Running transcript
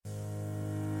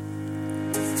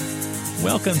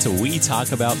Welcome to We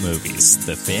Talk About Movies,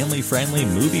 the family-friendly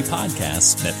movie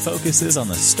podcast that focuses on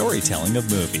the storytelling of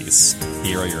movies.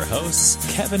 Here are your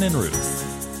hosts, Kevin and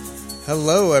Ruth.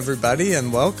 Hello, everybody,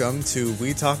 and welcome to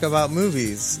We Talk About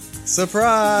Movies.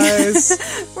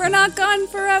 Surprise! We're not gone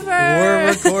forever! We're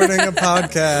recording a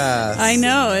podcast. I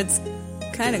know, it's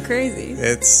kind of crazy.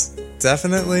 It's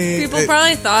definitely... People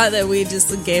probably thought that we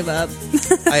just gave up.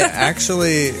 I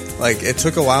actually, it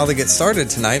took a while to get started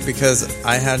tonight because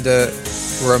I had to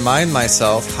remind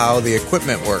myself how the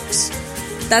equipment works.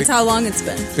 That's how long it's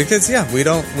been. Because,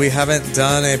 we haven't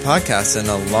done a podcast in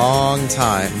a long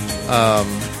time.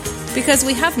 Because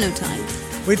we have no time.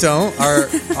 We don't.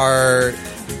 Our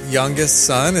youngest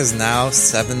son is now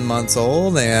 7 months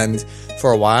old, and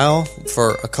for a while,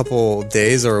 for a couple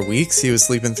days or weeks, he was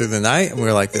sleeping through the night, and we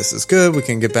were like, this is good. We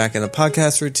can get back in a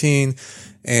podcast routine.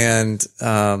 And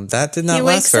that did not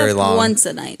last very long. He wakes up once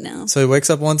a night now. So he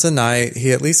wakes up once a night.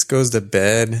 He at least goes to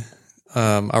bed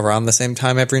around the same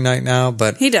time every night now.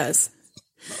 But he does.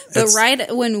 But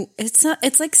right when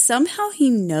it's like somehow he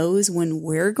knows when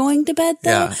we're going to bed, though.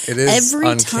 Yeah, it is every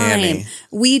uncanny. time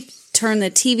we turn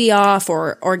the TV off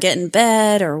or get in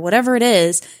bed or whatever it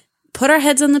is, put our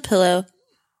heads on the pillow,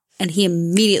 and he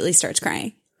immediately starts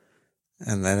crying.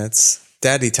 And then it's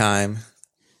daddy time.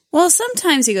 Well,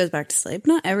 sometimes he goes back to sleep.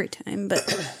 Not every time,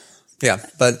 but... Yeah,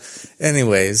 but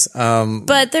anyways...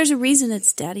 but there's a reason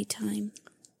it's daddy time.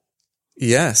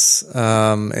 Yes.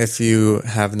 If you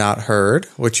have not heard,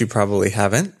 which you probably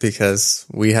haven't, because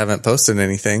we haven't posted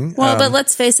anything. Well, but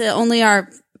let's face it, only our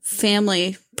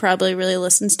family probably really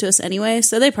listens to us anyway,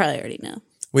 so they probably already know.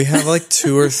 We have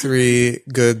 2 or 3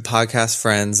 good podcast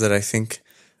friends that I think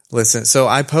listen. So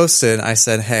I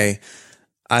said, hey...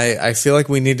 I feel like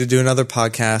we need to do another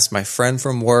podcast. My friend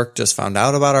from work just found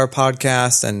out about our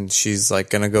podcast, and she's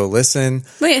going to go listen.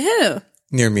 Wait, who?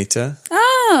 Nirmita.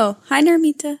 Oh, hi,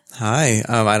 Nirmita. Hi.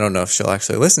 I don't know if she'll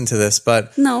actually listen to this,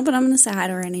 but... No, but I'm going to say hi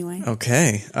to her anyway.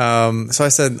 Okay. So I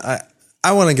said,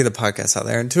 I want to get a podcast out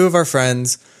there. And 2 of our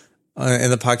friends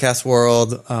in the podcast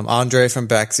world, Andre from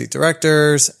Backseat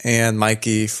Directors and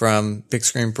Mikey from Big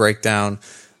Screen Breakdown,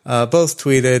 both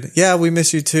tweeted, yeah, we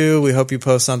miss you too. We hope you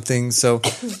post something. So,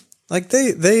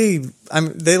 they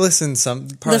listen some.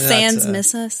 The fans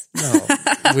miss us. No,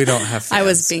 we don't have fans. I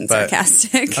was being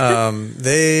sarcastic.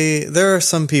 There are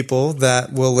some people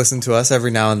that will listen to us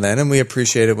every now and then, and we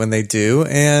appreciate it when they do.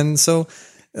 And so,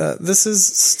 this is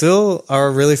still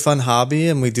our really fun hobby,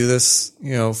 and we do this,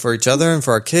 for each other and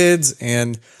for our kids.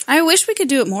 And I wish we could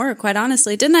do it more. Quite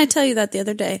honestly, didn't I tell you that the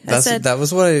other day? That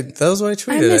was what I tweeted.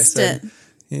 I missed it.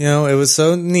 It was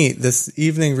so neat. This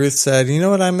evening, Ruth said, you know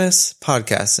what I miss?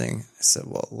 Podcasting. I said,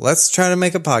 well, let's try to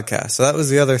make a podcast. So that was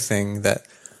the other thing that...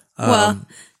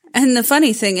 and the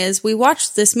funny thing is, we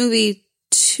watched this movie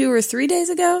 2 or 3 days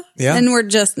ago. Yeah. And we're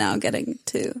just now getting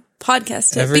to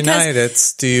podcast it. Every night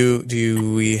it's, do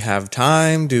we have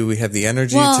time? Do we have the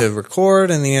energy to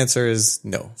record? And the answer is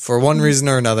no. For one reason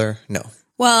or another, no.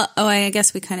 Well, I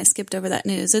guess we kind of skipped over that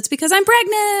news. It's because I'm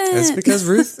pregnant. It's because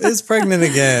Ruth is pregnant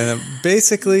again.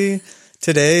 Basically,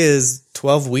 today is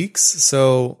 12 weeks.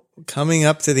 So coming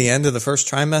up to the end of the first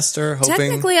trimester, hoping...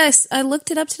 Technically, I looked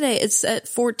it up today. It's at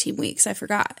 14 weeks. I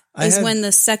forgot. When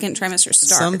the second trimester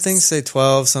starts. Some things say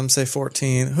 12, some say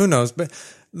 14. Who knows? But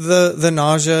the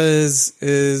nausea is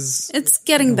it's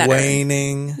getting better.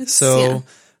 Waning.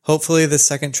 Hopefully the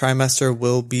second trimester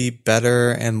will be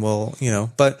better and will,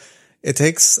 but... It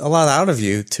takes a lot out of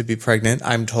you to be pregnant,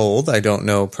 I'm told. I don't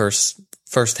know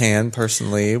firsthand,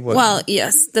 personally. Well,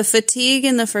 yes. The fatigue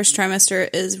in the first trimester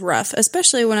is rough,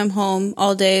 especially when I'm home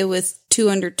all day with 2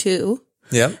 under 2.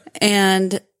 Yep.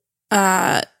 And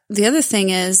the other thing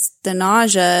is the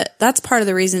nausea. That's part of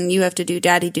the reason you have to do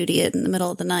daddy duty in the middle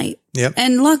of the night. Yep.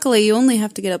 And luckily, you only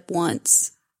have to get up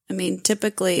once. I mean,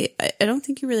 typically, I don't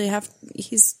think you really have.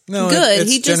 He's good.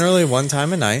 It's generally one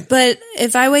time a night. But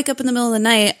if I wake up in the middle of the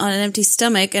night on an empty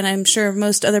stomach, and I'm sure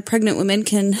most other pregnant women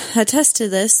can attest to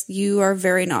this, you are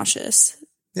very nauseous.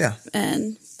 Yeah,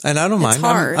 and I don't mind.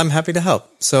 I'm happy to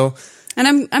help. So,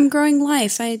 and I'm growing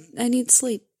life. I need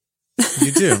sleep.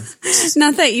 You do.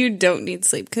 Not that you don't need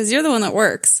sleep, because you're the one that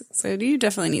works, so you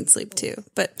definitely need sleep too.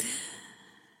 But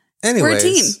anyways, we're a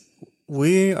team.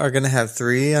 We are going to have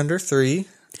 3 under 3.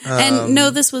 And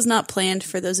no, this was not planned,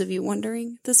 for those of you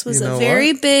wondering. This was a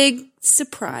very big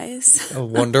surprise. A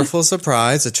wonderful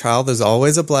surprise. A child is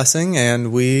always a blessing,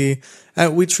 and we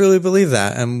truly believe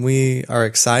that. And we are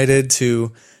excited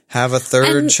to have a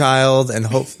third child and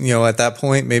hope, at that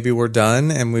point, maybe we're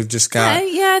done and we've just got...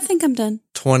 I think I'm done.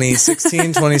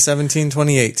 2016, 2017,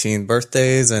 2018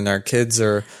 birthdays, and our kids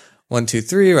are 1, 2,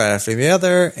 3 right after the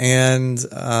other. And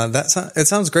it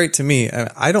sounds great to me.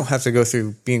 I don't have to go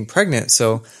through being pregnant.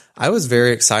 So I was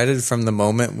very excited from the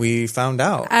moment we found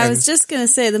out. I was just going to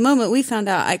say, the moment we found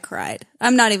out, I cried.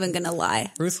 I'm not even going to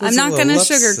lie. Ruth was I'm not a going to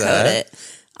little sugarcoat upset.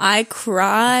 it. I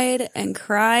cried and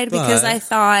cried because I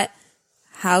thought,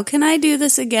 how can I do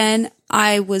this again?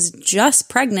 I was just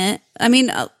pregnant. I mean,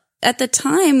 at the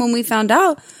time when we found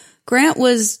out, Grant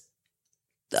was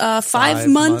 5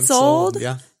 months old.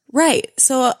 Yeah. Right.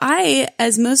 So I,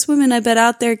 as most women I bet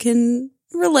out there can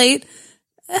relate,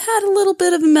 had a little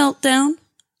bit of a meltdown.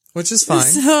 Which is fine.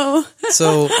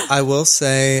 So I will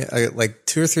say, like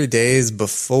 2 or 3 days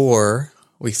before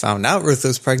we found out Ruth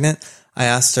was pregnant, I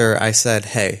asked her, I said,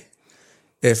 hey,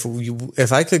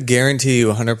 if I could guarantee you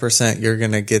 100% you're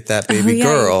going to get that baby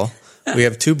girl, we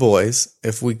have 2 boys.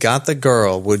 If we got the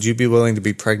girl, would you be willing to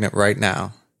be pregnant right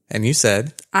now? And you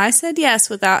said? I said yes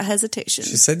without hesitation.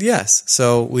 She said yes.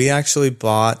 So we actually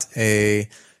bought a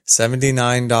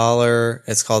 $79.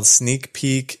 It's called Sneak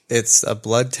Peek. It's a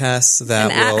blood test that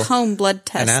An at-home blood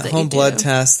test. An at-home blood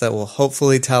test that will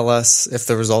hopefully tell us, if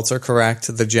the results are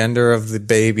correct, the gender of the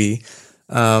baby.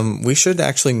 We should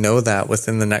actually know that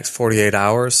within the next 48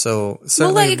 hours. So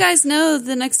we'll let you guys know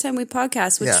the next time we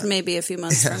podcast, which may be a few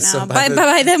months from now. So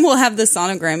by then we'll have the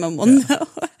sonogram and we'll know.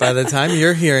 By the time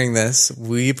you're hearing this,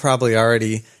 we probably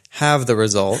already have the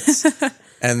results.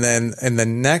 And then in the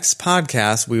next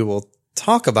podcast, we will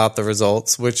talk about the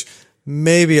results, which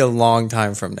may be a long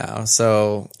time from now.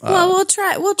 So, we'll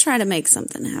try to make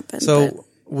something happen. So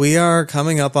we are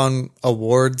coming up on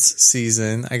awards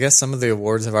season. I guess some of the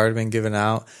awards have already been given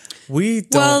out. The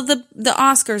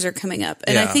Oscars are coming up,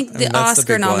 and I think the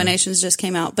Oscar nominations just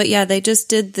came out. But yeah, they just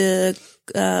did the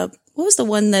what was the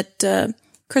one that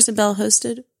Kristen Bell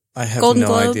hosted? I have Golden no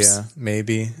Globes? idea.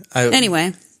 Maybe.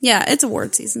 Anyway, yeah, it's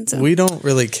award season. So we don't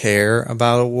really care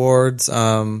about awards,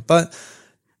 but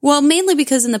mainly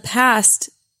because in the past,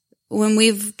 when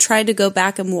we've tried to go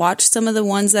back and watch some of the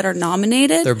ones that are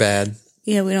nominated, they're bad.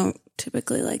 Yeah, we don't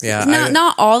typically like yeah, them.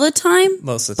 Not all the time.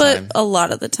 Most of the time. But a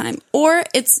lot of the time. Or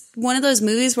it's one of those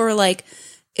movies where like,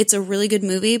 it's a really good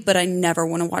movie, but I never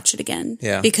want to watch it again.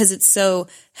 Yeah. Because it's so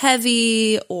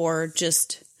heavy or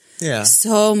just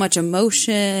so much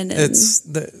emotion. And it's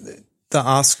the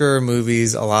Oscar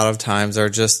movies a lot of times are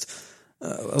just,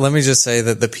 let me just say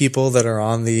that the people that are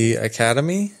on the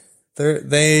Academy,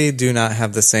 they do not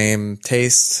have the same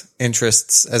tastes,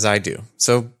 interests as I do.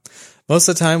 So most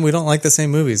of the time, we don't like the same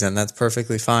movies, and that's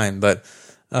perfectly fine. But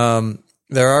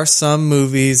there are some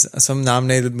movies, some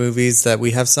nominated movies that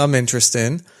we have some interest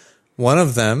in. One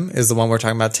of them is the one we're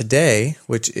talking about today,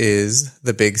 which is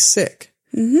The Big Sick.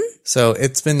 Mm-hmm. So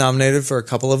it's been nominated for a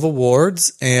couple of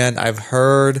awards, and I've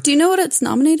heard... Do you know what it's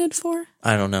nominated for?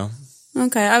 I don't know.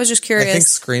 Okay, I was just curious. I think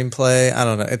screenplay. I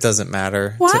don't know. It doesn't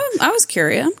matter. Well, I was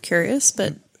curious. I'm curious,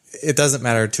 but... It doesn't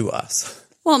matter to us.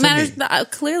 Well, it matters.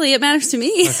 Clearly, it matters to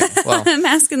me. Okay, well, I'm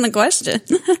asking the question.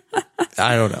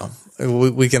 I don't know.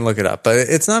 We can look it up, but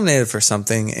it's nominated for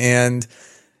something, and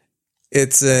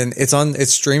it's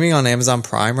streaming on Amazon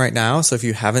Prime right now. So if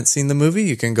you haven't seen the movie,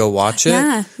 you can go watch it.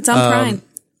 Yeah, it's on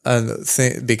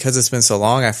Prime. Because it's been so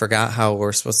long, I forgot how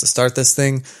we're supposed to start this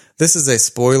thing. This is a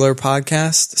spoiler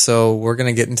podcast, so we're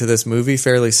going to get into this movie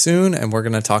fairly soon, and we're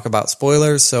going to talk about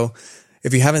spoilers. So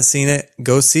if you haven't seen it,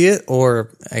 go see it. Or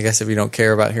I guess if you don't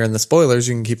care about hearing the spoilers,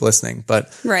 you can keep listening.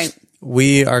 But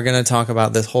we are going to talk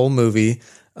about this whole movie.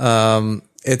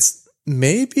 It's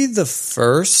maybe the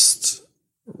first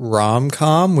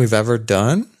rom-com we've ever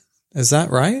done. Is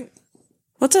that right?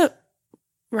 What's a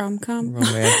rom-com?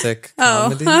 Romantic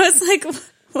comedy? I was like,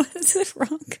 what is it,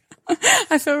 rom-com?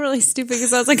 I feel really stupid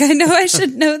because I was like, I know I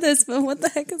should know this, but what the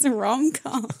heck is a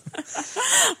rom-com?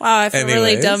 Wow, I feel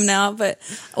really dumb now. But,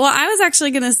 I was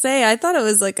actually going to say, I thought it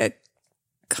was like a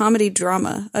comedy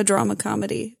drama, a drama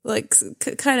comedy, like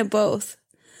kind of both.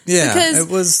 Yeah, because, it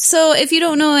was. So if you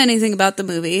don't know anything about the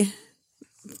movie,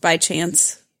 by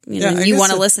chance, you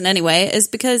want to listen anyway, is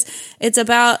because it's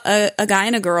about a guy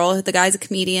and a girl. The guy's a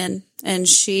comedian, and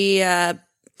she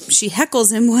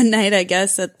heckles him one night, I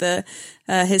guess, at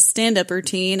his stand-up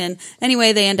routine. And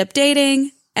anyway, they end up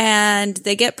dating, and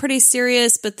they get pretty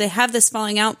serious, but they have this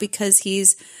falling out because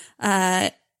he's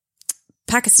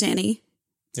Pakistani,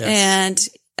 and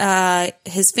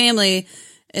his family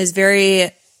is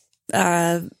very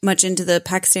much into the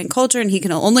Pakistan culture, and he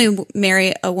can only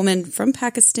marry a woman from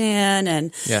Pakistan,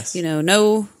 and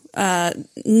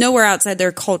nowhere outside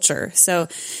their culture. So,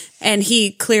 and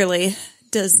he clearly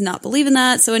does not believe in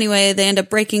that. So anyway, they end up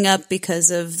breaking up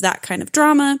because of that kind of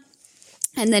drama.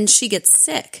 And then she gets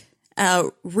sick.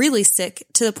 really sick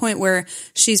to the point where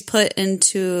she's put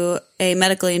into a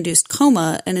medically induced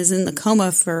coma and is in the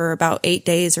coma for about 8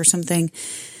 days or something.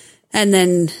 And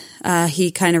then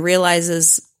he kind of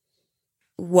realizes,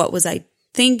 what was I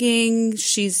thinking?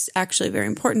 She's actually very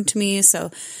important to me.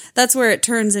 So that's where it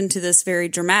turns into this very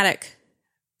dramatic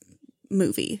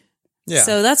movie. Yeah.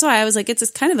 So that's why I was like, it's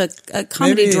kind of a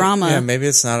comedy drama. Yeah, maybe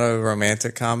it's not a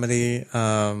romantic comedy.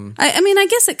 I mean, I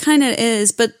guess it kind of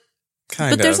is, but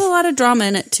there's a lot of drama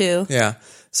in it too. Yeah.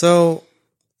 So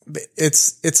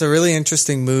it's a really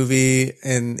interesting movie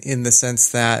in the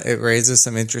sense that it raises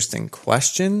some interesting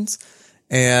questions.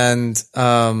 And,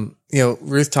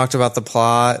 Ruth talked about the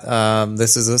plot.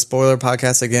 This is a spoiler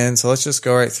podcast again, so let's just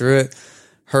go right through it.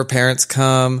 Her parents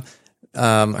come.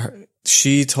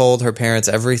 She told her parents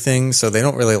everything, so they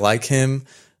don't really like him.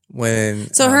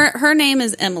 Her name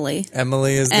is Emily.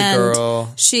 Emily is the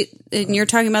girl. You're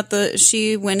talking about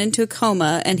she went into a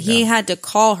coma and he had to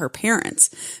call her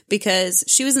parents because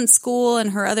she was in school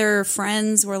and her other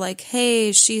friends were like,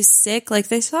 hey, she's sick. Like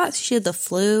they thought she had the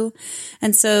flu.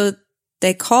 And so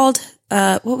they called,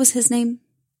 what was his name?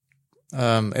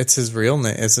 It's his real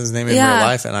name. It's his name in real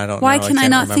life. And I don't know. Why can I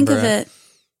not think of it?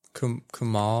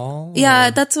 Kamal?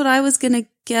 Yeah, that's what I was going to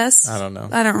guess. I don't know.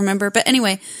 I don't remember. But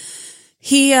anyway,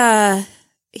 he had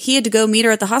to go meet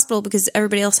her at the hospital because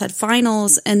everybody else had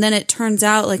finals. And then it turns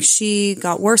out like she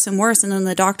got worse and worse. And then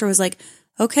the doctor was like,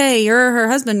 okay, you're her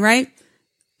husband, right?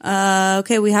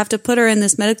 Okay, we have to put her in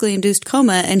this medically induced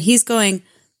coma. And he's going,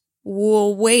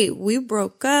 well, wait, we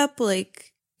broke up,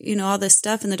 like, all this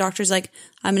stuff. And the doctor's like,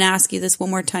 I'm going to ask you this one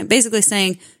more time. Basically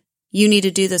saying, you need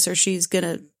to do this or she's going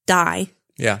to die.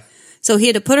 Yeah. So he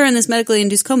had to put her in this medically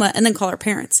induced coma and then call her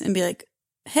parents and be like,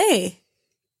 hey.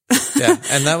 Yeah.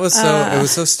 And that was it was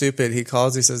so stupid. He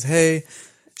calls, he says, hey,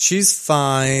 she's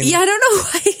fine. Yeah. I don't know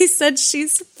why he said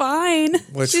she's fine.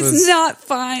 She's not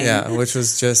fine. Yeah. Which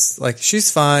was just like,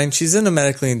 she's fine. She's in a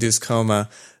medically induced coma.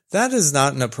 That is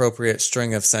not an appropriate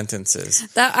string of sentences.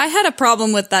 I had a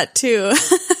problem with that too.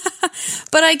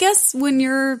 But I guess when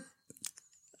you're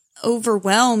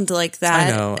overwhelmed like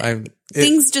that, I know.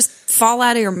 Things just fall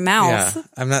out of your mouth. Yeah,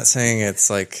 I'm not saying it's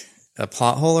like a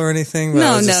plot hole or anything, but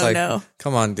I was just like,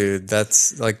 come on, dude,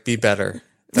 that's like, be better.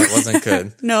 That wasn't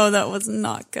good. No, that was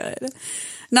not good.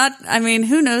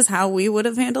 Who knows how we would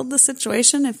have handled the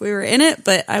situation if we were in it,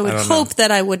 but I would hope that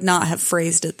I would not have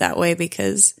phrased it that way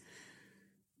because,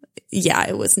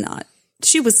 it was not.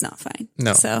 She was not fine.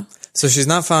 No. So she's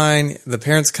not fine. The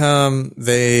parents come.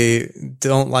 They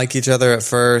don't like each other at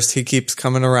first. He keeps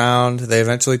coming around. They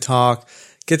eventually talk,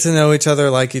 get to know each other,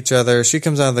 like each other. She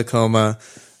comes out of the coma.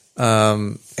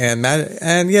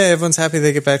 Everyone's happy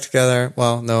they get back together.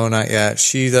 Well, no, not yet.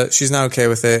 She's not okay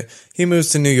with it. He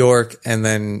moves to New York and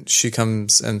then she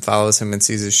comes and follows him and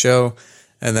sees his show.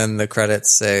 And then the credits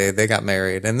say they got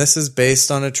married. And this is based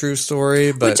on a true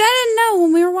story, but. Which I didn't know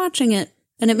when we were watching it.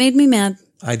 And it made me mad.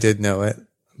 I did know it,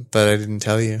 but I didn't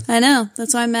tell you. I know.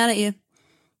 That's why I'm mad at you.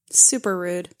 Super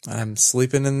rude. I'm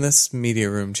sleeping in this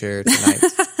media room chair tonight.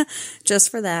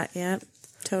 Just for that. Yeah,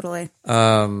 totally.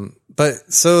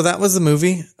 But so that was the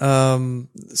movie.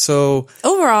 So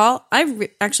overall, I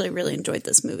actually really enjoyed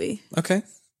this movie. Okay.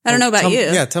 I don't know about you.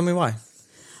 Yeah. Tell me why.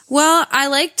 Well,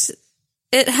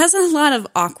 it has a lot of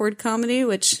awkward comedy,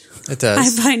 which it does. I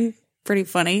find pretty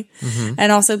funny. Mm-hmm. And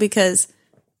also because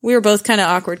we were both kind of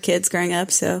awkward kids growing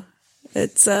up. So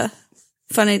it's,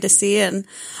 funny to see. And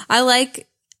I like,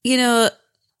 the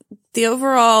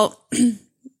overall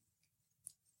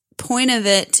point of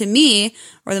it to me,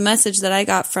 or the message that I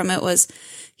got from it was,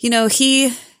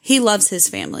 he loves his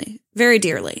family very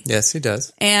dearly. Yes, he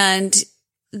does. And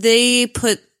they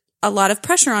put a lot of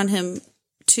pressure on him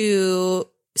to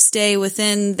stay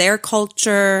within their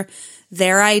culture,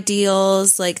 their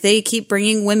ideals. Like they keep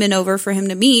bringing women over for him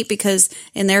to meet because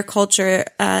in their culture,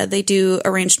 they do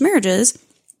arranged marriages.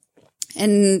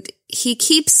 And he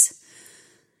keeps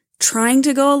trying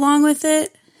to go along with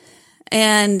it.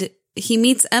 And he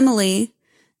meets Emily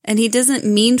and he doesn't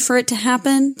mean for it to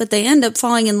happen, but they end up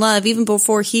falling in love even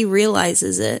before he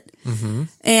realizes it. Mm-hmm.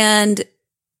 And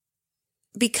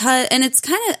it's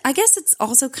kind of, I guess it's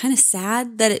also kind of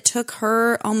sad that it took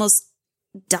her almost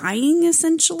dying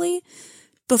essentially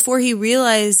before he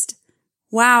realized,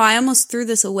 wow, I almost threw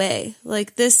this away.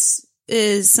 Like this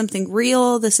is something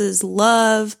real. This is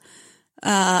love.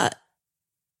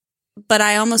 But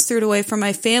I almost threw it away from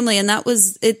my family. And that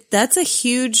was it. That's a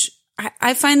huge,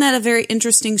 I find that a very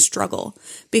interesting struggle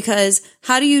because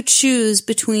how do you choose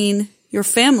between your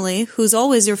family, who's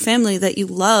always your family that you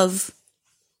love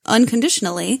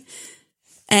unconditionally,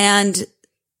 and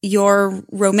your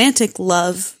romantic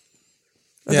love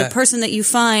or the person that you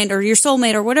find, or your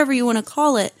soulmate, or whatever you want to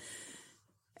call it.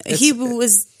 He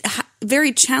was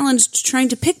very challenged trying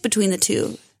to pick between the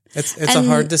two. It's a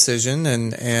hard decision,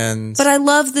 and but I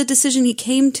love the decision he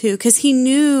came to, because he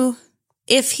knew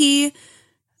if he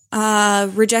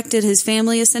rejected his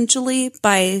family essentially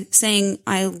by saying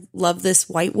I love this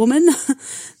white woman,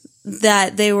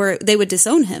 that they would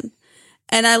disown him.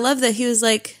 And I love that he was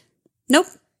like, nope,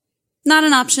 not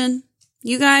an option.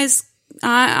 You guys,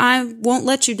 I won't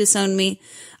let you disown me.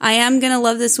 I am going to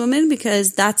love this woman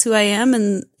because that's who I am,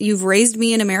 and you've raised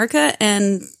me in America,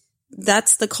 and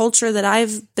that's the culture that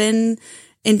I've been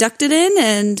inducted in,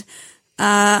 and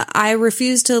I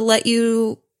refuse to let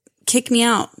you kick me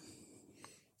out.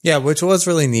 Yeah, which was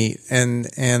really neat, and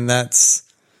that's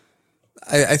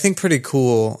I think pretty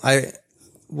cool.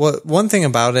 One thing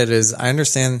about it is I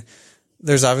understand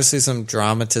there's obviously some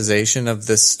dramatization of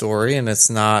this story, and it's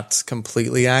not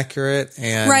completely accurate.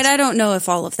 And right, I don't know if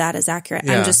all of that is accurate.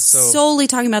 Yeah, I'm just solely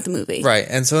talking about the movie. Right,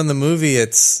 and so in the movie,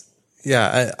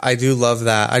 I do love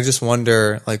that. I just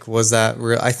wonder, like, was that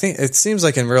real? I think it seems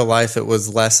like in real life it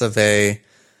was less of I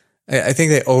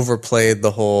think they overplayed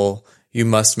the whole you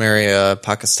must marry a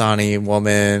Pakistani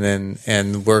woman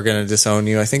and we're going to disown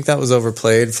you. I think that was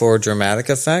overplayed for dramatic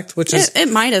effect, which is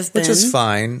it might have been, which is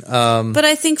fine. But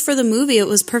I think for the movie it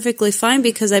was perfectly fine,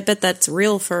 because I bet that's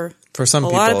real for some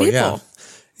people, lot of people.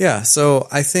 Yeah. So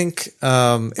I think,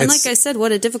 and like I said,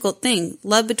 what a difficult thing.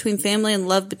 Love between family and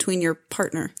love between your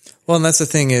partner. Well, and that's the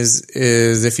thing is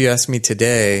if you ask me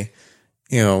today,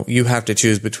 you have to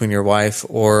choose between your wife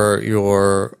or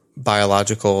your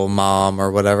biological mom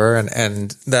or whatever.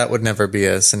 And that would never be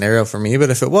a scenario for me. But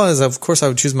if it was, of course I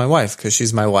would choose my wife, because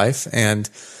she's my wife, and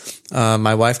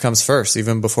my wife comes first,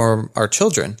 even before our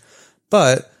children.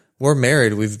 But we're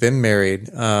married. We've been married.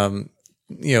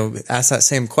 Ask that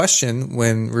same question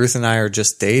when Ruth and I are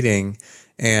just dating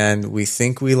and we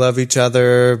think we love each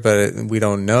other, but we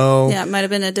don't know. Yeah, it might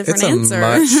have been a different answer.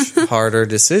 It's a much harder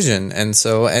decision. And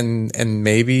so, and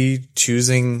maybe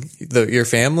choosing your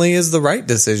family is the right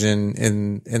decision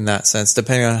in that sense,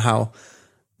 depending on how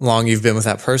long you've been with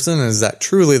that person. Is that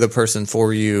truly the person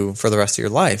for you for the rest of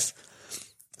your life?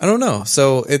 I don't know.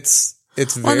 So it's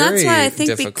very that's why I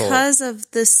think difficult. Because of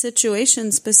this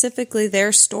situation, specifically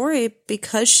their story,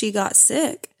 because she got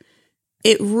sick,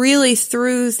 it really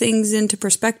threw things into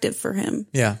perspective for him.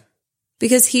 Yeah.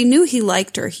 Because he knew he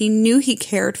liked her. He knew he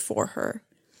cared for her.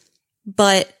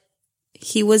 But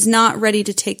he was not ready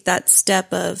to take that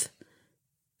step of,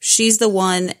 she's the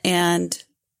one and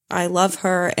I love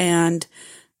her and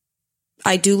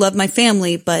I do love my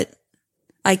family, but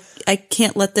I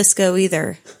can't let this go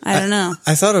either. I don't know.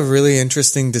 I thought a really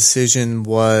interesting decision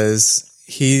was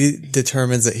he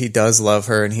determines that he does love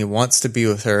her and he wants to be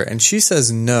with her, and she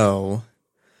says no.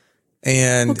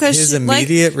 And his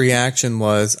immediate reaction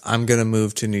was, I'm going to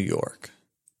move to New York.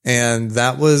 And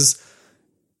that was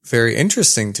very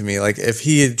interesting to me. Like, if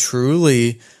he had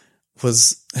truly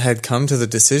had come to the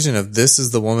decision of, this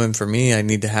is the woman for me, I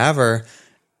need to have her,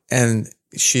 and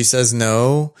she says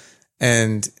no,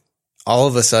 and all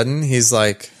of a sudden he's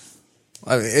like,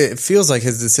 it feels like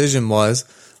his decision was,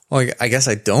 well, I guess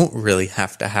I don't really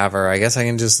have to have her. I guess I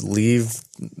can just leave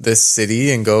this city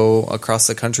and go across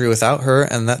the country without her,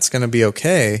 and that's going to be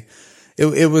okay.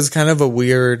 It was kind of a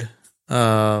weird,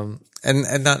 and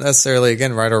not necessarily,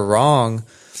 again, right or wrong,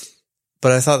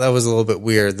 but I thought that was a little bit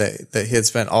weird that he had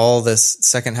spent all this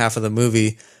second half of the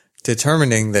movie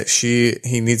determining that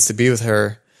he needs to be with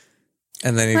her,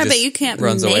 and then he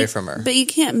runs away from her. But you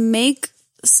can't make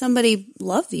somebody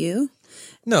love you.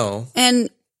 No. And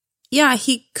yeah,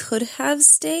 he could have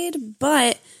stayed,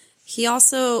 but he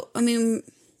also,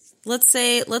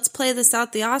 let's play this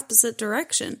out the opposite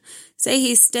direction. Say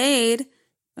he stayed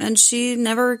and she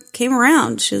never came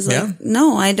around. She was like,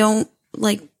 no, I don't,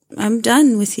 I'm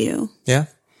done with you. Yeah,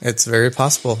 it's very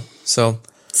possible. So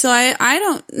I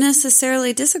don't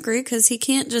necessarily disagree, because he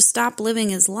can't just stop living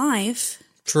his life.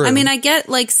 True. I get,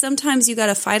 sometimes you got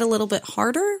to fight a little bit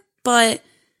harder, but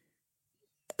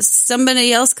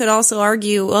somebody else could also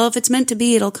argue, well, if it's meant to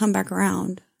be, it'll come back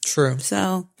around. True.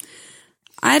 So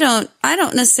I don't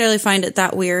necessarily find it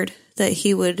that weird that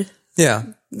he would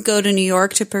go to New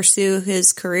York to pursue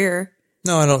his career.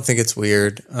 No, I don't think it's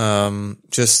weird.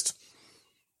 Just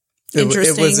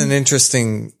it was an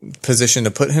interesting position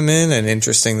to put him in, and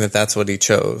interesting that that's what he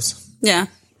chose. Yeah.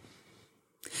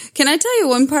 Can I tell you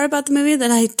one part about the movie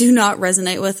that I do not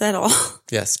resonate with at all?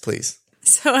 Yes, please.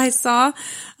 So I saw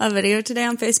a video today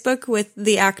on Facebook with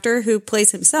the actor who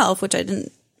plays himself, which I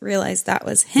didn't realize that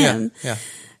was him. Yeah.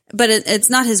 But it's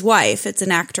not his wife. It's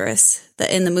an actress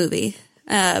in the movie.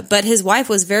 But his wife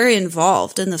was very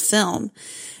involved in the film.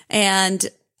 And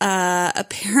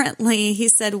apparently he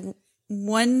said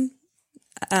one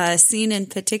scene in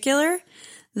particular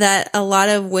that a lot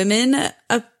of women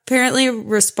apparently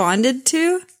responded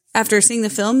to after seeing the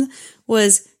film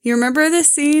was, you remember this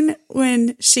scene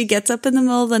when she gets up in the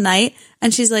middle of the night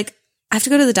and she's like, I have to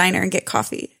go to the diner and get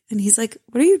coffee. And he's like,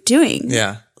 what are you doing?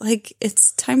 Yeah. Like,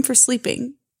 it's time for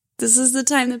sleeping. This is the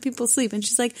time that people sleep. And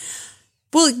she's like,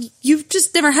 well, you've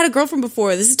just never had a girlfriend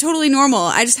before. This is totally normal.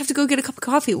 I just have to go get a cup of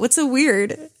coffee. What's so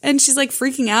weird? And she's like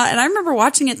freaking out. And I remember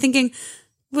watching it thinking,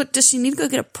 what, does she need to go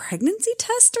get a pregnancy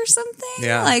test or something?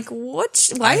 Yeah. Like, what?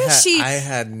 Why is she I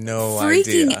had no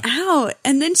freaking idea. out?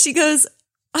 And then she goes,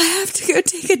 I have to go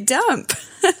take a dump.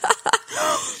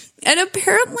 And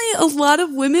apparently a lot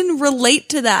of women relate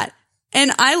to that.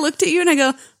 And I looked at you and I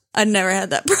go, I never had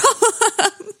that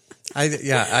problem. I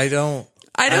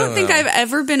don't think know. I've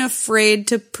ever been afraid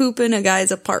to poop in a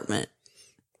guy's apartment.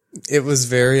 It was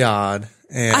very odd.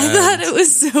 And I thought it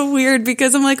was so weird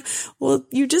because I'm like, well,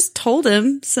 you just told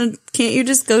him, so can't you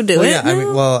just go do it?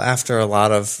 Yeah, after a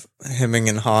lot of hemming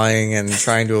and hawing and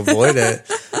trying to avoid it.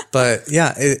 But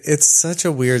yeah, it's such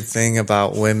a weird thing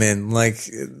about women. Like,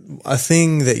 a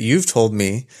thing that you've told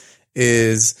me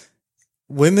is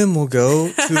women will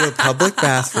go to a public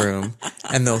bathroom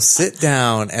and they'll sit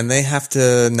down and they have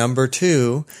to number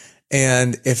 2.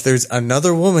 And if there's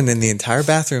another woman in the entire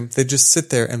bathroom, they just sit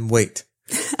there and wait.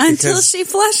 Until she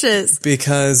flushes.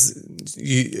 Because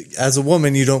you, as a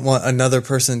woman, you don't want another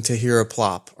person to hear a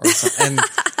plop or something. And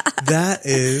that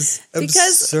is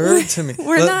absurd to me.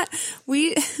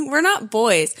 We're not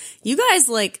boys. You guys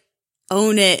like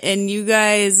own it and you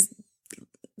guys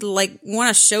like want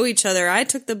to show each other. I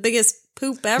took the biggest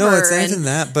poop ever. No, it's not even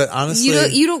that, but honestly,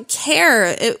 you don't care.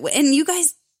 And you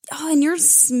guys, and your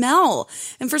smell.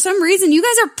 And for some reason, you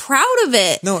guys are proud of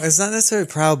it. No, it's not necessarily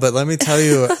proud, but let me tell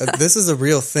you, this is a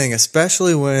real thing,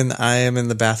 especially when I am in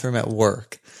the bathroom at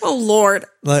work. Oh, Lord.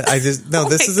 Like,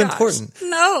 this is important.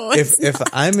 No, if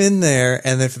I'm in there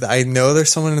and if I know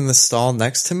there's someone in the stall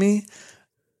next to me,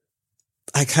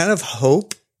 I kind of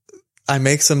hope I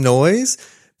make some noise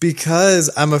because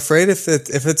I'm afraid if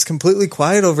it's completely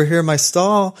quiet over here in my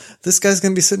stall, this guy's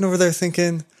going to be sitting over there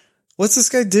thinking, what's this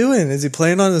guy doing? Is he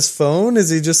playing on his phone?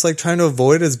 Is he just like trying to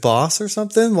avoid his boss or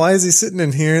something? Why is he sitting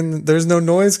in here and there's no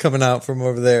noise coming out from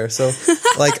over there? So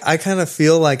like, I kind of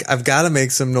feel like I've got to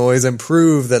make some noise and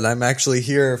prove that I'm actually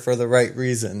here for the right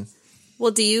reason.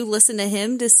 Well, do you listen to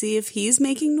him to see if he's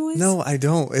making noise? No, I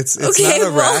don't. It's not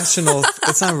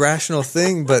a rational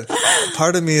thing, but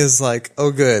part of me is like,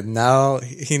 oh good. Now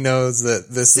he knows that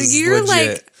this is legit. So you're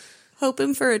like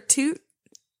hoping for a toot?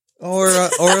 Or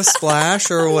a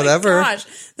splash or whatever. Gosh,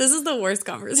 this is the worst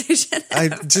conversation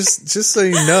ever. I just so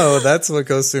you know, that's what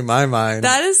goes through my mind.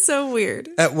 That is so weird.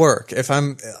 At work, if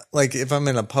I'm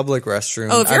in a public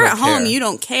restroom, if you're at home, you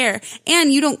don't care,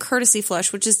 and you don't courtesy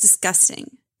flush, which is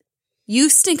disgusting. You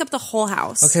stink up the whole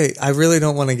house. Okay, I really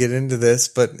don't want to get into this,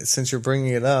 but since you're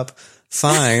bringing it up,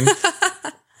 fine.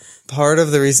 Part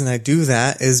of the reason I do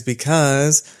that is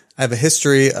because I have a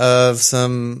history of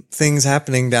some things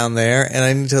happening down there, and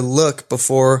I need to look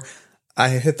before I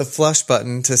hit the flush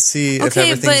button to see if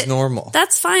everything's normal.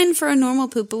 That's fine for a normal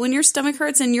poop, but when your stomach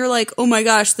hurts and you're like, oh my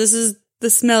gosh, this is the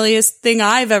smelliest thing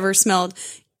I've ever smelled,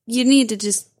 you need to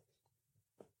just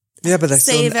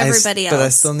save everybody else. But I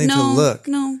still need to look.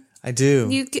 No. I do.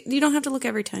 You don't have to look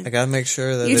every time. I gotta make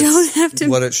sure that it's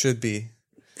what it should be.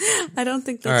 I don't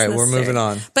think that's all right, necessary. We're moving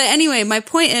on. But anyway, my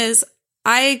point is,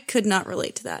 I could not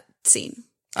relate to that scene.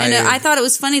 And I thought it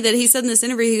was funny that he said in this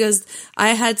interview, he goes, I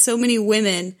had so many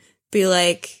women be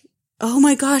like, oh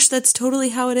my gosh, that's totally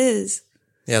how it is.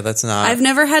 Yeah, that's not. I've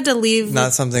never had to leave.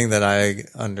 Not something that I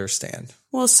understand.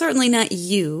 Well, certainly not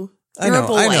you. I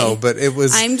know, but it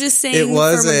was. I'm just saying from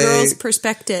a girl's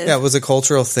perspective. Yeah, it was a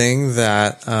cultural thing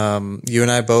that you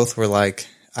and I both were like,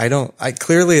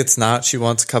 clearly it's not. She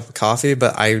wants a cup of coffee,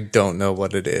 but I don't know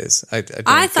what it is. I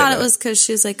thought it was because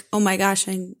she was like, oh my gosh,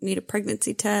 I need a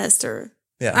pregnancy test or.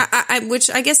 Yeah. Which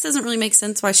I guess doesn't really make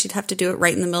sense why she'd have to do it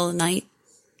right in the middle of the night.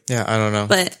 Yeah, I don't know.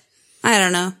 But I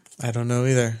don't know. I don't know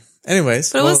either.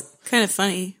 Anyways. But it was kind of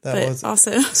funny, but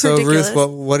also so ridiculous. Ruth,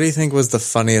 what do you think was the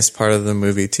funniest part of the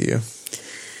movie to you?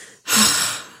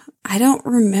 I don't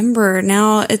remember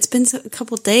now. It's been a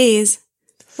couple days.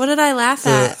 What did I laugh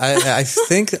at? I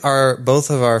think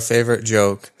both of our favorite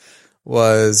joke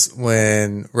was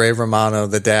when Ray Romano,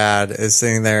 the dad, is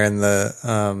sitting there in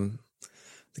the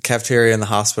cafeteria in the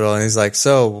hospital, and he's like,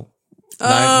 "So,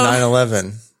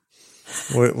 9/11.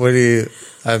 What do you?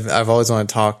 I've always wanted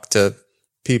to talk to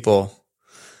people."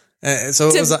 And so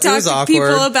it was awkward.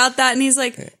 People about that, and he's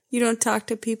like, you don't talk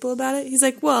to people about it? He's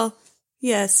like, well,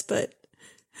 yes, but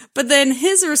then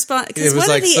his response, because what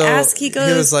did he ask? He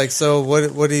was like, so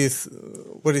what do you think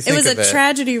of it? It was a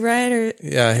tragedy, right? Or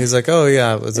yeah, he's like, oh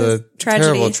yeah, it was a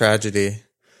terrible tragedy.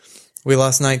 We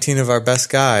lost 19 of our best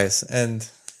guys, and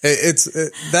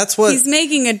that's what he's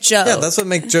making a joke. Yeah,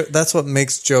 that's what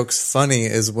makes jokes funny,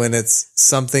 is when it's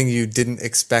something you didn't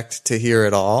expect to hear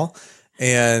at all.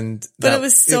 But it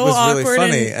was so awkward really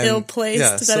funny and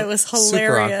ill-placed that it was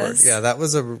hilarious. Yeah, that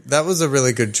was a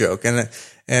really good joke.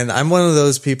 And I'm one of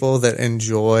those people that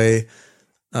enjoy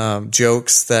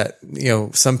jokes that,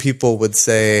 some people would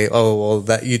say, oh, well,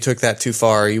 that you took that too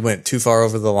far, you went too far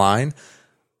over the line.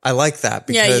 I like that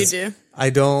because you do.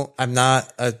 I'm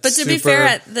not a But to be fair,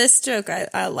 at this joke,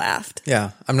 I laughed.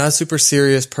 Yeah. I'm not a super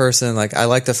serious person. Like, I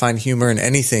like to find humor in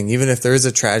anything. Even if there is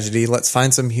a tragedy, let's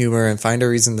find some humor and find a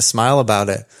reason to smile about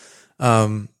it.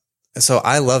 So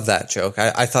I love that joke.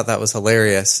 I thought that was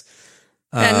hilarious.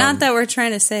 Not that we're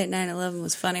trying to say 9/11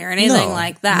 was funny or anything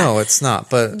like that. No, it's not.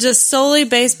 But just solely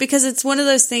based, because it's one of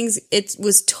those things, it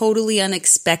was totally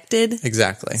unexpected.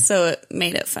 Exactly. So it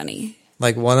made it funny.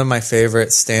 Like, one of my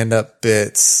favorite stand-up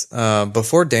bits,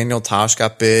 before Daniel Tosh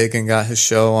got big and got his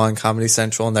show on Comedy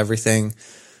Central and everything,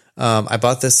 I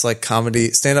bought this like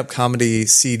stand-up comedy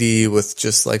CD with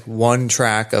just like one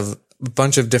track of a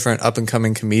bunch of different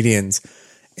up-and-coming comedians.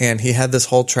 And he had this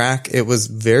whole track. It was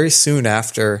very soon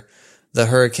after the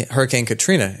Hurricane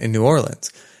Katrina in New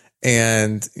Orleans.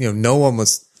 And, no one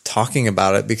was talking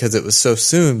about it because it was so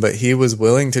soon, but he was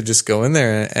willing to just go in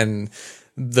there. And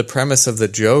the premise of the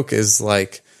joke is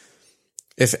like,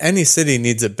 if any city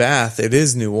needs a bath, it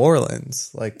is New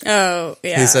Orleans. Like, oh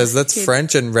yeah, he says that's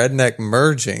French and redneck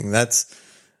merging. That's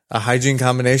a hygiene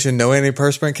combination no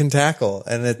antiperspirant can tackle,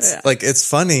 and it's it's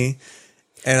funny.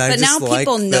 And now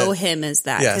people know him as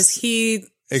that because he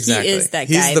is that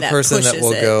guy. He's the person that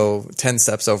will go 10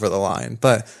 steps over the line.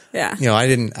 But I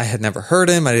had never heard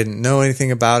him. I didn't know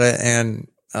anything about it, and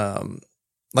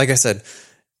like I said,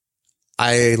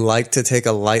 I like to take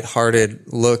a lighthearted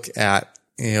look at,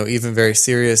 even very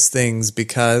serious things,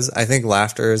 because I think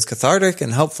laughter is cathartic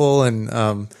and helpful.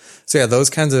 And,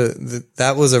 those kinds of,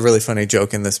 that was a really funny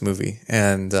joke in this movie.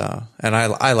 And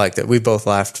I liked it. We both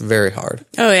laughed very hard.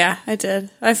 Oh yeah, I did.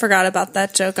 I forgot about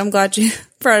that joke. I'm glad you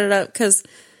brought it up, because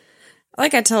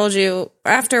like I told you,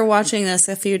 after watching this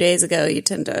a few days ago, you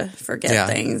tend to forget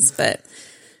things. But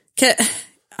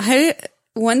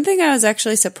one thing I was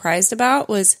actually surprised about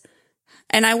was,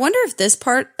 and I wonder if this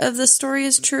part of the story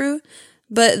is true,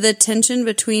 but the tension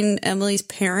between Emily's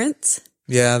parents.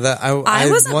 Yeah, I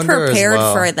wasn't prepared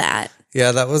for that.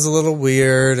 Yeah, that was a little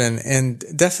weird, and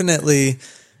definitely,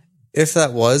 if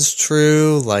that was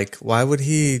true, like, why would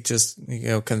he just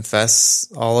confess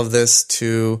all of this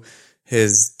to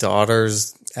his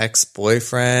daughter's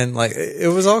ex-boyfriend? Like, it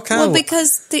was all kind of... Well,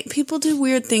 because people do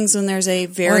weird things when there's a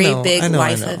very big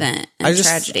life event and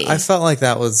tragedy. I felt like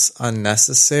that was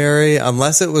unnecessary,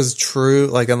 unless it was true,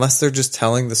 like, unless they're just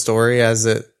telling the story as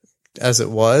it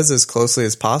was, as closely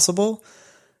as possible.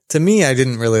 To me, I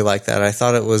didn't really like that. I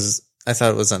thought it was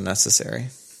unnecessary.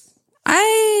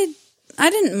 I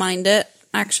didn't mind it,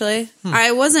 actually.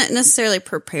 I wasn't necessarily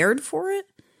prepared for it,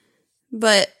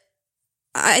 but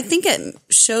I think it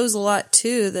shows a lot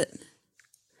too, that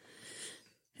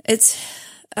it's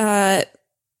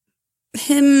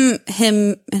him,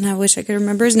 and I wish I could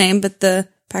remember his name, but the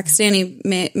Pakistani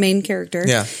main character.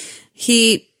 Yeah,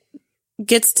 he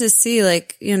gets to see,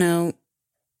 like,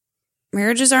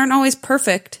 marriages aren't always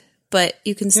perfect, but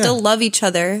you can still love each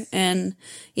other, and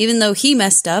even though he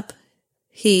messed up,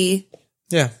 he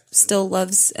still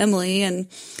loves Emily. And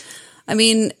I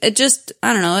mean, it just,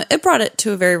 I don't know, it brought it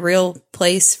to a very real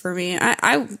place for me.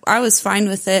 I was fine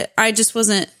with it. I just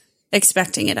wasn't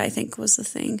expecting it, I think, was the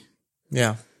thing.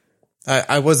 Yeah.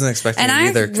 I wasn't expecting it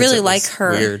either. And I really like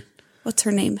her. Weird. What's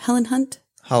her name? Helen Hunt?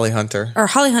 Holly Hunter. Or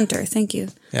Holly Hunter, thank you.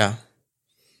 Yeah.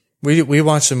 We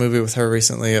watched a movie with her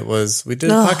recently. We did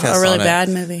a podcast on it. A really bad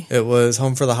movie. It was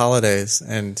Home for the Holidays.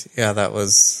 And yeah, that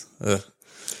was...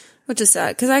 Which is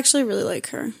sad, because I actually really like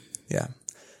her. Yeah.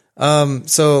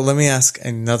 So let me ask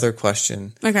another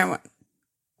question. Okay, what?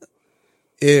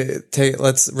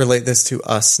 Let's relate this to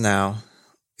us now.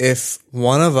 If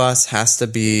one of us has to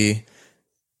be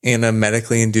in a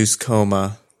medically induced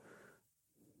coma,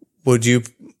 would you,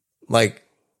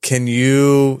 can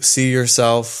you see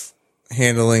yourself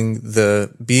handling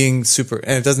the being super,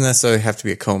 and it doesn't necessarily have to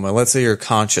be a coma. Let's say you're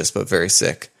conscious but very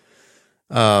sick.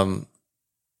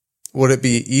 Would it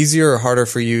be easier or harder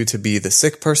for you to be the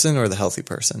sick person or the healthy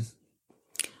person?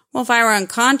 Well, if I were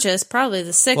unconscious, probably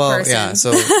the sick person. Yeah,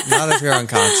 so not if you're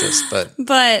unconscious, but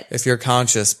if you're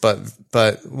conscious,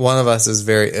 but one of us is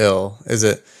very ill, is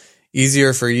it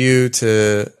easier for you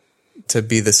to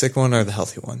be the sick one or the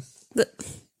healthy one?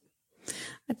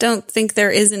 I don't think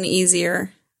there is an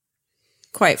easier,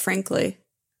 quite frankly.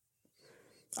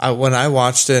 When I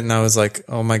watched it and I was like,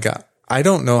 oh my God, I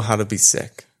don't know how to be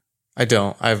sick. I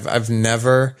don't. I've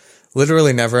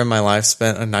literally never in my life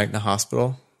spent a night in a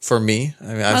hospital. For me, I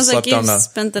mean, I've slept on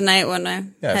spent the night when I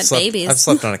had babies. I've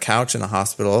slept on a couch in a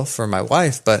hospital for my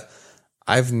wife, but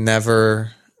I've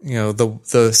never,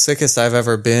 the sickest I've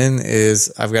ever been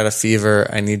is I've got a fever.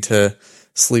 I need to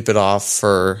sleep it off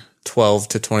for 12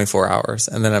 to 24 hours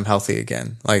and then I'm healthy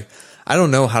again. Like, I don't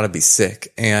know how to be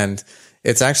sick. And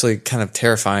it's actually kind of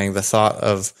terrifying, the thought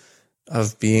of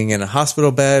being in a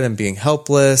hospital bed and being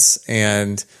helpless.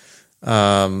 And,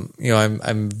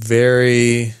 I'm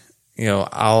very,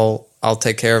 I'll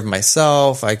take care of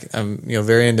myself. I'm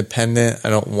very independent. I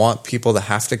don't want people to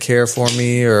have to care for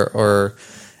me or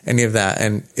any of that.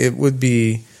 And it would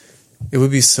be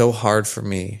so hard for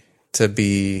me to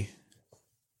be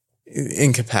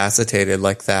incapacitated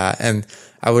like that. And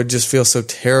I would just feel so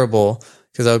terrible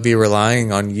because I would be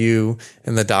relying on you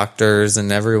and the doctors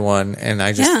and everyone. And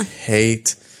I just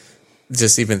hate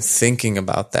just even thinking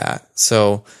about that.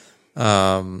 So,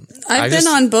 I've been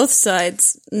on both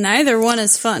sides. Neither one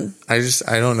is fun. I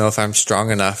don't know if I'm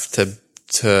strong enough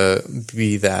to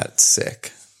be that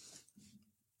sick.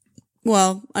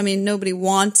 Well, I mean, nobody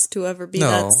wants to ever be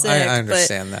that sick. I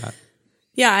understand that.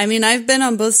 Yeah, I mean, I've been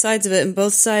on both sides of it, and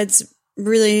both sides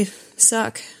really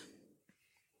suck.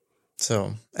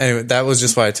 So, anyway, that was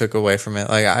just what I took away from it.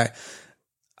 Like,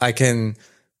 I can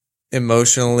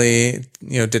emotionally,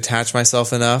 detach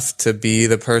myself enough to be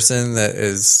the person that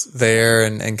is there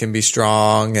and can be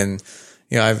strong. And,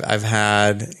 I've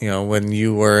had, when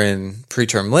you were in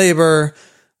preterm labor,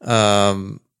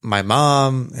 my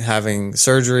mom having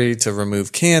surgery to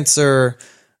remove cancer,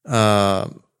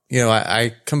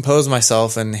 I compose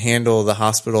myself and handle the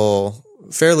hospital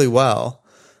fairly well.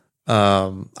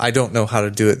 I don't know how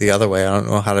to do it the other way. I don't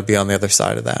know how to be on the other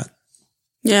side of that.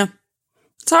 Yeah.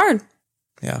 It's hard.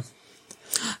 Yeah.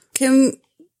 On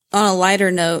a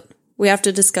lighter note, we have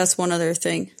to discuss one other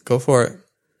thing. Go for it.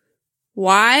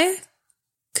 Why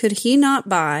could he not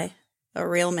buy a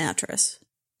real mattress?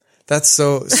 That's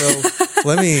so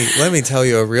let me tell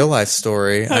you a real life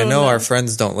story. I know our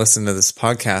friends don't listen to this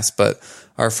podcast, but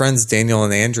our friends Daniel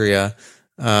and Andrea,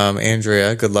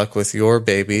 good luck with your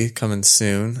baby coming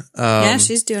soon. Yeah,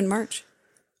 she's due in March.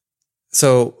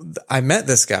 So I met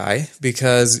this guy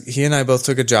because he and I both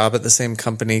took a job at the same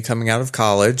company coming out of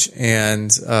college, and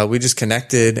we just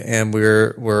connected, and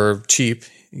we're cheap.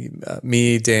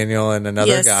 Me, Daniel, and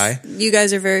another guy. You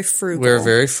guys are very frugal. We're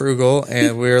very frugal,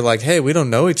 and we were like, hey, we don't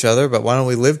know each other, but why don't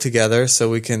we live together so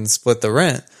we can split the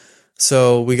rent?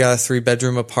 So we got a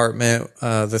 3-bedroom apartment,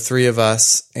 the three of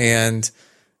us, and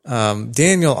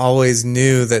Daniel always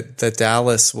knew that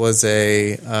Dallas was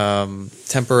a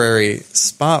temporary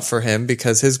spot for him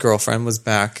because his girlfriend was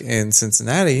back in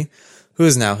Cincinnati, who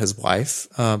is now his wife.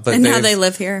 But now they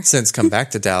live here. Since come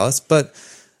back to Dallas. But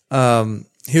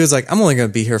he was like, I'm only going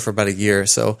to be here for about a year,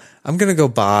 so I'm going to go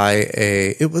buy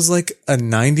it was like a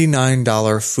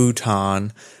 $99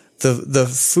 futon. The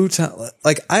futon,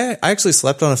 like I actually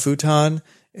slept on a futon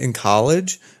in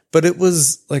college, but it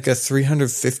was like a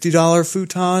 $350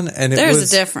 futon, and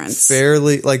there's a difference.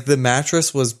 Fairly, like the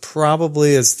mattress was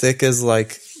probably as thick as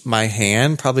like my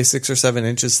hand, probably 6 or 7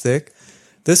 inches thick.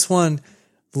 This one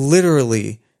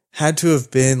literally had to have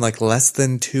been like less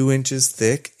than 2 inches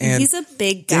thick, and he's a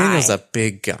big guy. Daniel's a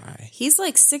big guy. He's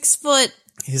like 6 foot.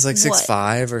 He's like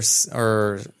 6'5"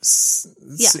 or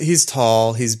he's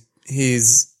tall. He's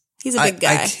a big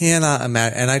guy. I cannot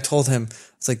imagine. And I told him,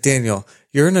 it's like, Daniel,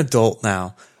 you're an adult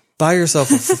now. Buy yourself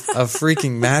a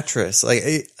freaking mattress.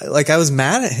 Like I was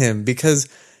mad at him because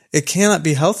it cannot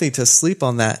be healthy to sleep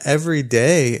on that every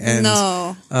day. And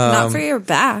no, not for your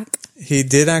back. He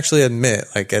did actually admit,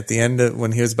 like at the end of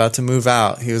when he was about to move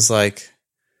out, he was like,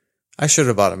 I should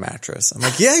have bought a mattress. I'm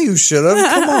like, yeah, you should have.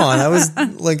 Come on. I was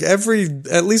like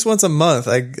at least once a month,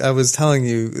 I was telling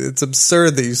you, it's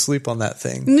absurd that you sleep on that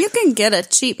thing. You can get a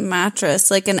cheap mattress,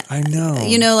 like I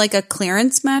know. Like a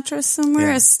clearance mattress somewhere.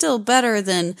 Yeah. Is still better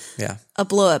than a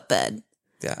blow up bed.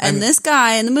 Yeah. And this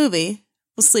guy in the movie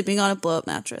was sleeping on a blow up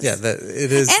mattress. Yeah, that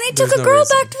it is. And he took a girl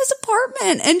back to his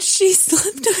apartment and she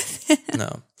slept with him.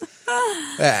 No.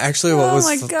 Actually, what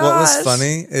was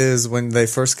funny is when they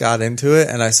first got into it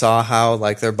and I saw how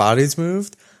like their bodies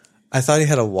moved, I thought he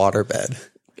had a water bed.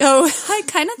 Oh, I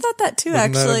kind of thought that too,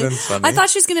 Wouldn't that have actually. been funny? I thought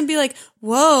she was going to be like,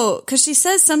 whoa, because she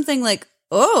says something like,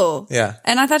 oh. Yeah.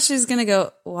 And I thought she was going to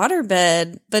go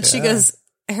waterbed, but she goes,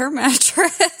 air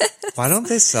mattress. Why don't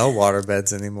they sell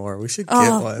waterbeds anymore? We should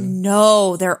get one.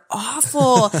 No, they're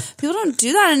awful. People don't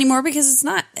do that anymore because it's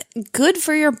not good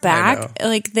for your back.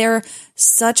 Like, they're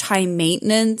such high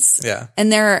maintenance. Yeah.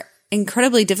 And they're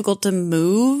incredibly difficult to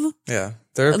move. Yeah.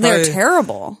 They're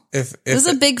terrible. If it was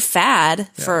a big fad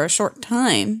for a short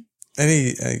time.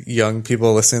 Any young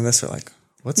people listening to this are like,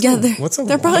 what's a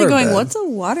they're probably going, what's a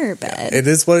waterbed? Yeah, it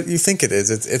is what you think it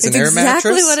is. It's an air exactly mattress.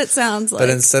 Exactly what it sounds like. But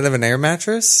instead of an air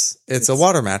mattress, it's a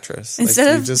water mattress.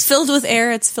 Instead of filled with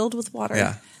air, it's filled with water.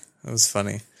 Yeah. It was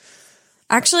funny.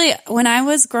 Actually, when I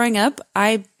was growing up,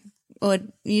 I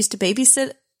used to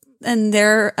babysit, and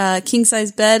their king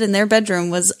size bed in their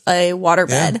bedroom was a water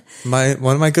bed.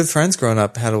 One of my good friends growing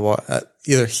up had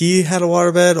either he had a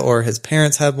water bed or his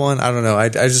parents had one. I don't know. I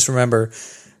just remember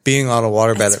being on a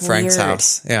water bed at Frank's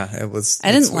house. Yeah, it was.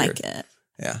 I didn't like it.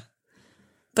 Yeah.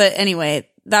 But anyway,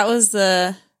 that was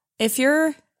if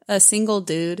you're a single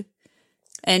dude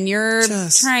and you're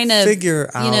just trying to figure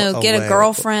out get a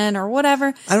girlfriend or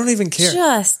whatever. I don't even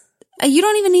care. You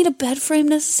don't even need a bed frame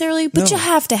necessarily, but you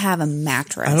have to have a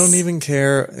mattress. I don't even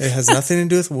care. It has nothing to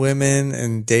do with women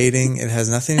and dating. It has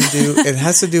nothing to do. It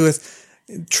has to do with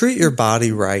treat your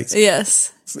body right.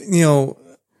 Yes.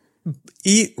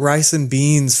 Eat rice and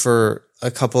beans for a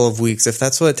couple of weeks if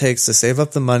that's what it takes to save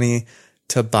up the money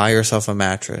to buy yourself a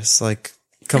mattress. Like,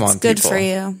 come on, good people. For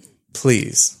you.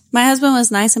 Please. My husband was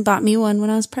nice and bought me one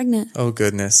when I was pregnant. Oh,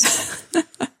 goodness.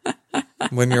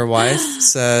 When your wife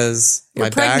says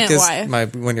when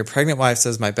your pregnant wife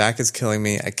says my back is killing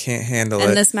me, I can't handle it.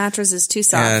 And this mattress is too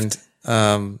soft.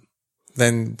 And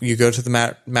then you go to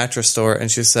the mattress store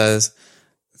and she says,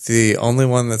 the only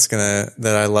one that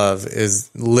I love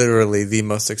is literally the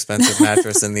most expensive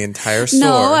mattress in the entire store.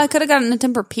 No, I could have gotten a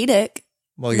Tempur-Pedic.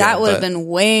 Well, that would have been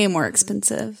way more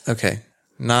expensive. Okay.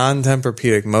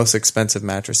 Non-Tempur-Pedic, most expensive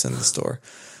mattress in the store.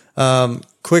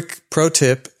 Quick pro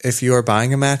tip, if you are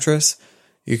buying a mattress,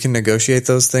 you can negotiate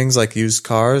those things like used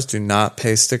cars. Do not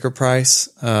pay sticker price.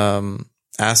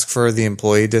 Ask for the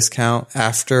employee discount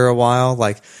after a while.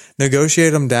 Like,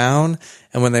 negotiate them down.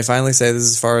 And when they finally say this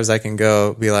is as far as I can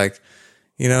go, be like,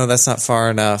 that's not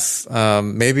far enough.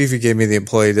 Maybe if you gave me the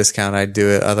employee discount, I'd do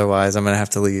it. Otherwise, I'm going to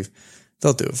have to leave.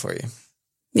 They'll do it for you.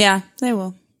 Yeah, they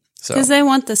will. Because they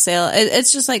want the sale.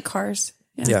 It's just like cars.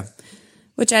 Yeah.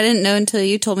 Which I didn't know until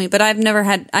you told me, but I never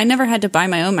had to buy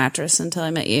my own mattress until I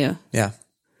met you. Yeah.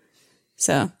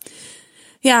 So,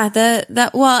 yeah,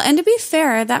 and to be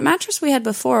fair, that mattress we had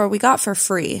before, we got for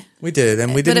free. We did,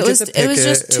 and we didn't get to pick it. It was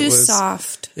just too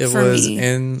soft for me. It was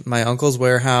in my uncle's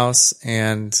warehouse,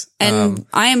 and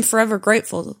I am forever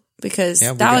grateful because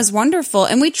that was wonderful.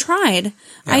 And we tried. Yeah.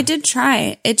 I did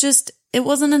try. It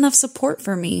wasn't enough support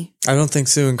for me. I don't think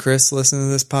Sue and Chris listen to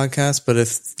this podcast, but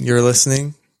if you're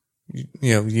listening,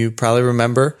 you probably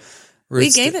remember. We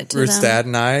gave it to Ruth's them. dad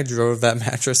and I drove that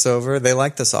mattress over. They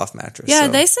liked the soft mattress. Yeah,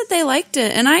 they said they liked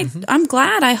it, and I'm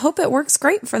glad. I hope it works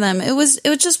great for them.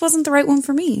 It just wasn't the right one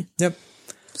for me. Yep.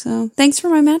 So thanks for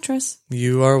my mattress.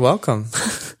 You are welcome.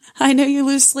 I know you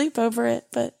lose sleep over it,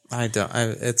 but I don't.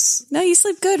 No, you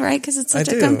sleep good, right? Because it's such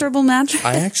a comfortable mattress.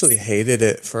 I actually hated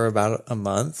it for about a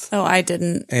month. Oh, I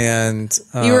didn't. And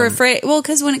you were afraid. Well,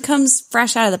 because when it comes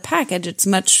fresh out of the package, it's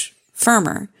much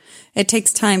firmer. It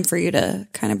takes time for you to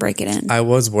kind of break it in. I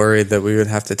was worried that we would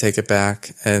have to take it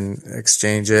back and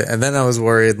exchange it. And then I was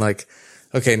worried, like,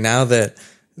 okay, now that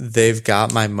they've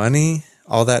got my money,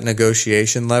 all that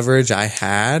negotiation leverage I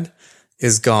had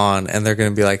is gone. And they're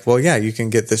going to be like, well, yeah, you can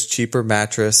get this cheaper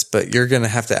mattress, but you're going to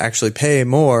have to actually pay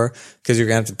more because you're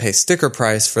going to have to pay sticker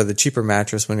price for the cheaper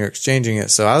mattress when you're exchanging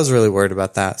it. So I was really worried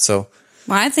about that. So,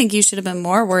 well, I think you should have been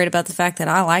more worried about the fact that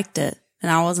I liked it and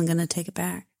I wasn't going to take it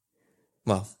back.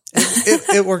 Well,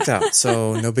 it worked out,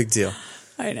 so no big deal.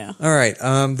 I know. All right.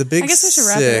 The big I guess we should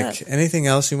wrap it up. Anything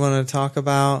else you want to talk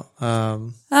about?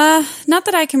 Not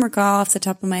that I can recall off the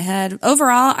top of my head.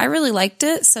 Overall, I really liked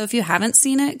it. So if you haven't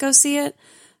seen it, go see it.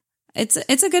 It's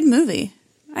a good movie.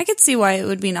 I could see why it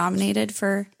would be nominated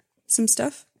for some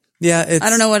stuff. Yeah, I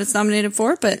don't know what it's nominated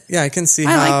for, but yeah, I can see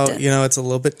how it's a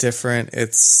little bit different.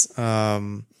 It's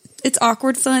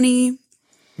awkward, funny.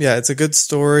 Yeah, it's a good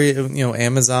story.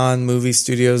 Amazon Movie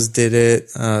Studios did it.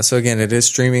 So again, it is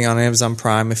streaming on Amazon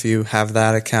Prime. If you have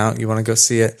that account, you want to go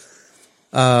see it.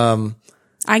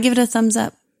 I give it a thumbs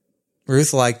up.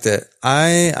 Ruth liked it.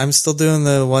 I'm still doing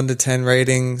the 1 to 10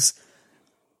 ratings.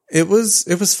 It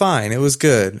was fine. It was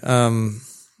good.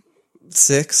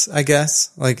 6, I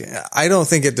guess. Like, I don't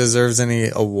think it deserves any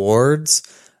awards.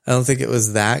 I don't think it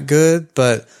was that good,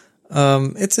 but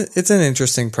it's an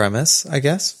interesting premise, I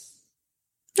guess.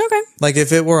 Okay. Like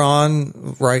if it were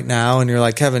on right now and you're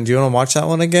like, Kevin, do you want to watch that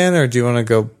one again, or do you want to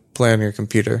go play on your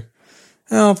computer?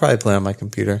 I'll probably play on my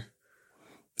computer.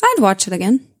 I'd watch it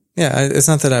again. Yeah, it's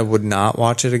not that I would not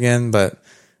watch it again, but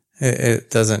it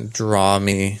doesn't draw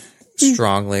me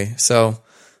strongly. So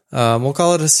we'll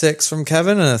call it a 6 from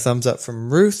Kevin and a thumbs up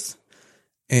from Ruth.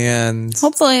 And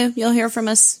hopefully you'll hear from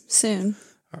us soon.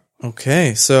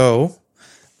 Okay, so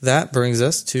that brings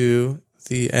us to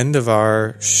the end of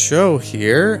our show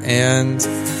here, and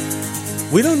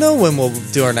we don't know when we'll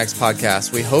do our next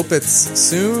podcast. We hope it's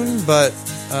soon, but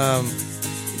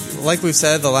like we've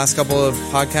said the last couple of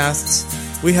podcasts,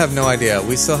 we have no idea.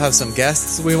 We still have some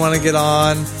guests we want to get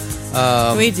on.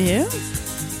 We do?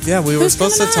 Yeah, we were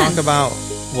supposed to talk about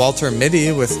Walter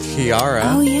Mitty with Kiara.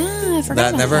 Oh, yeah, I forgot that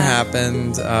about never that.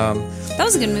 happened. That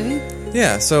was a good movie.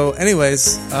 Yeah, so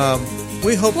anyways,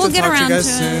 we hope to talk to you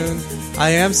guys soon.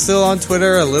 I am still on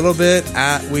Twitter a little bit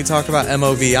at We Talk About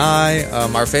MOVI.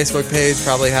 Our Facebook page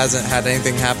probably hasn't had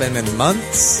anything happen in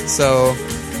months, so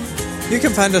you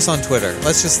can find us on Twitter.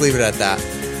 Let's just leave it at that.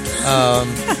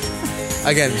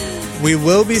 Again, we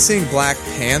will be seeing Black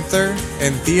Panther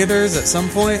in theaters at some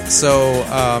point, so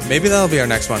maybe that'll be our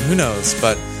next one. Who knows?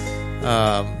 But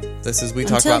this is We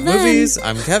Talk About Movies.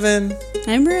 I'm Kevin.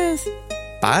 I'm Ruth.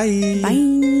 Bye.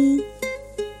 Bye.